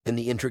In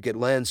the intricate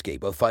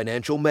landscape of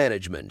financial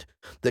management,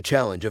 the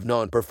challenge of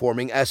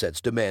non-performing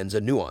assets demands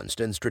a nuanced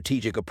and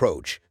strategic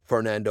approach.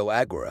 Fernando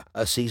Aguirre,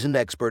 a seasoned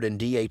expert in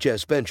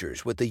DHS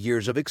ventures with the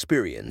years of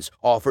experience,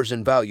 offers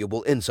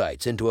invaluable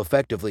insights into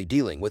effectively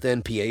dealing with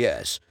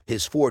NPAs.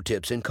 His 4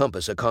 tips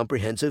encompass a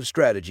comprehensive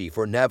strategy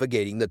for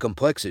navigating the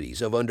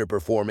complexities of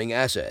underperforming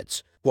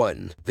assets.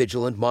 1.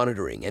 Vigilant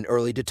monitoring and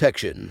early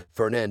detection.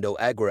 Fernando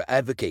Aguirre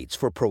advocates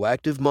for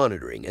proactive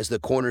monitoring as the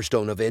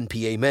cornerstone of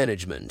NPA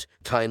management.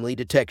 Timely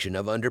detection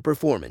of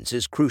underperformance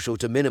is crucial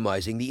to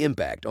minimizing the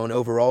impact on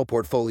overall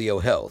portfolio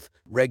health.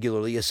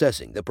 Regularly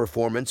assessing the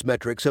performance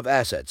metrics of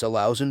assets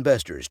allows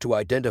investors to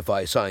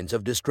identify signs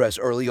of distress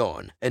early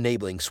on,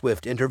 enabling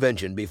swift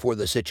intervention before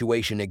the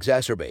situation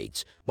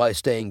exacerbates. By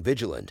staying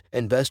vigilant,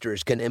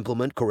 investors can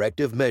implement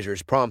corrective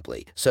measures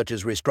promptly, such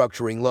as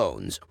restructuring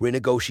loans,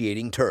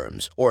 renegotiating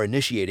terms, or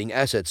initiating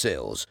asset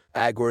sales.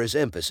 Aguirre's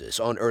emphasis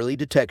on early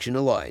detection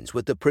aligns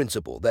with the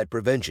principle that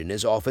prevention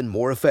is often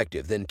more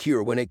effective than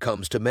cure when it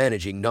comes to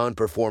managing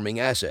non-performing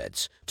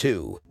assets.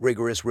 2.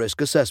 Rigorous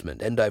risk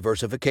assessment and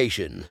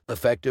diversification.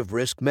 Effective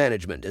risk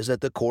management is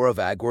at the core of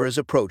Aguirre's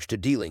approach to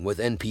dealing with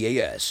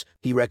NPAs.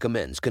 He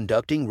recommends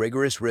conducting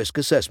rigorous risk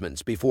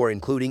assessments before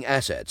including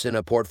assets in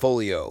a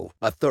portfolio.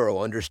 A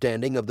thorough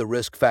understanding of the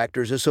risk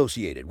factors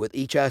associated with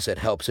each asset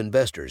helps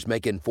investors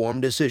make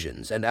informed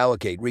decisions and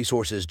allocate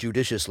resources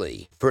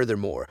judiciously.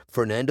 Furthermore,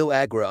 Fernando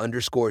Aguirre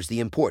underscores the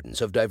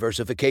importance of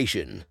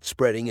diversification.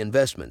 Spreading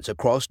investments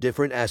across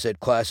different asset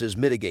classes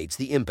mitigates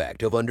the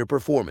impact of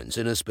underperformance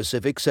in a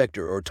specific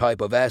sector or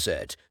type of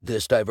asset.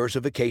 This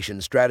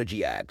diversification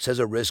strategy acts as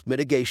a risk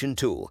mitigation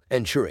tool,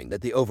 ensuring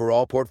that the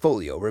overall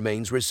portfolio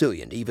remains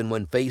resilient even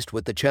when faced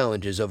with the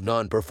challenges of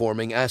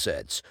non-performing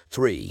assets.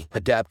 3.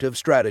 Adaptive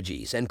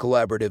strategies and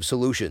collaborative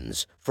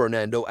solutions.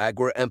 Fernando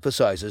Aguirre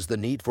emphasizes the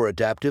need for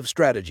adaptive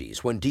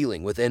strategies when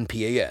dealing with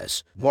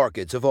NPAs.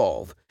 Markets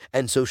evolve,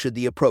 and so should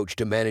the approach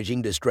to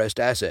managing distressed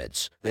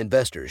assets.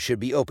 Investors should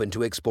be open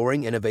to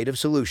exploring innovative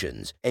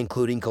solutions,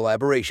 including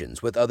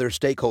collaborations with other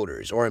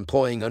stakeholders or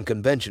employing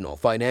unconventional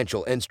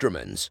financial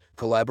instruments.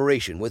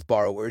 Collaboration with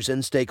borrowers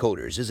and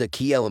stakeholders is a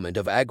key element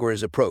of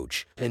Aguirre's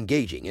approach.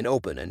 Engaging in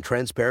open and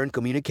transparent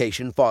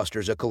communication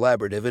fosters a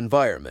collaborative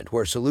environment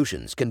where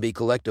solutions can be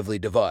collectively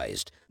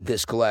devised.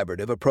 This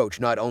collaborative approach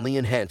not only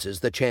enhances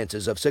the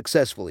chances of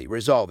successfully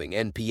resolving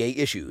NPA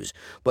issues,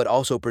 but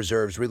also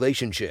preserves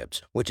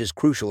relationships, which is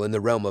crucial in the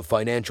realm of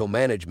financial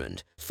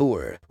management.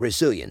 4.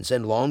 Resilience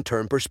and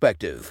long-term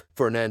perspective.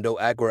 Fernando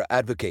Aguirre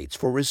advocates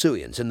for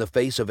resilience in the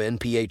face of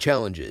NPA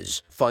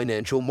challenges.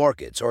 Financial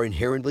markets are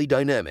inherently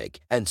dynamic,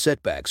 and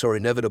setbacks are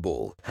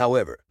inevitable.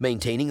 However,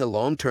 maintaining a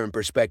long-term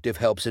perspective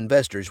helps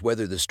investors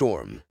weather the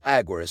storm.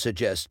 Aguirre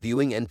suggests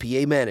viewing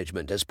NPA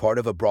management as part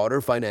of a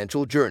broader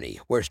financial journey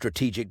where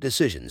strategic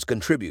decisions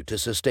contribute to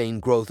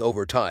sustained growth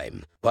over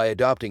time. By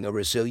adopting a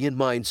resilient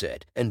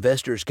mindset,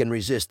 investors can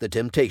resist the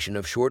temptation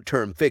of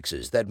short-term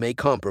fixes that may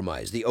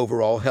compromise the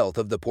overall health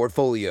of the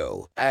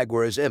portfolio.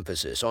 Aguirre's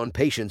emphasis on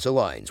patience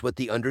aligns with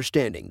the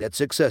understanding that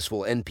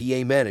successful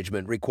NPA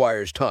management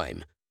requires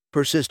time,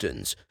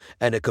 persistence,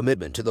 and a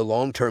commitment to the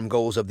long-term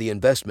goals of the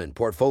investment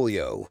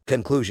portfolio.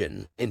 In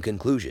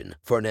conclusion,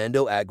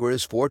 Fernando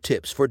Aguirre's 4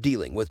 tips for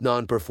dealing with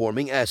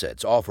non-performing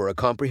assets offer a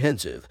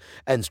comprehensive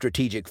and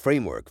strategic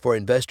framework for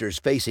investors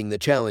facing the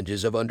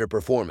challenges of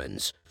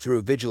underperformance.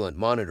 Through vigilant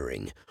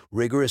monitoring,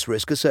 rigorous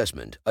risk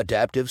assessment,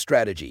 adaptive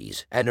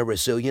strategies, and a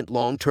resilient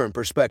long-term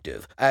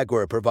perspective,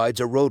 Aguirre provides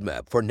a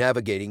roadmap for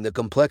navigating the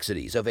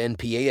complexities of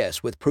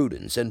NPAs with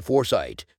prudence and foresight.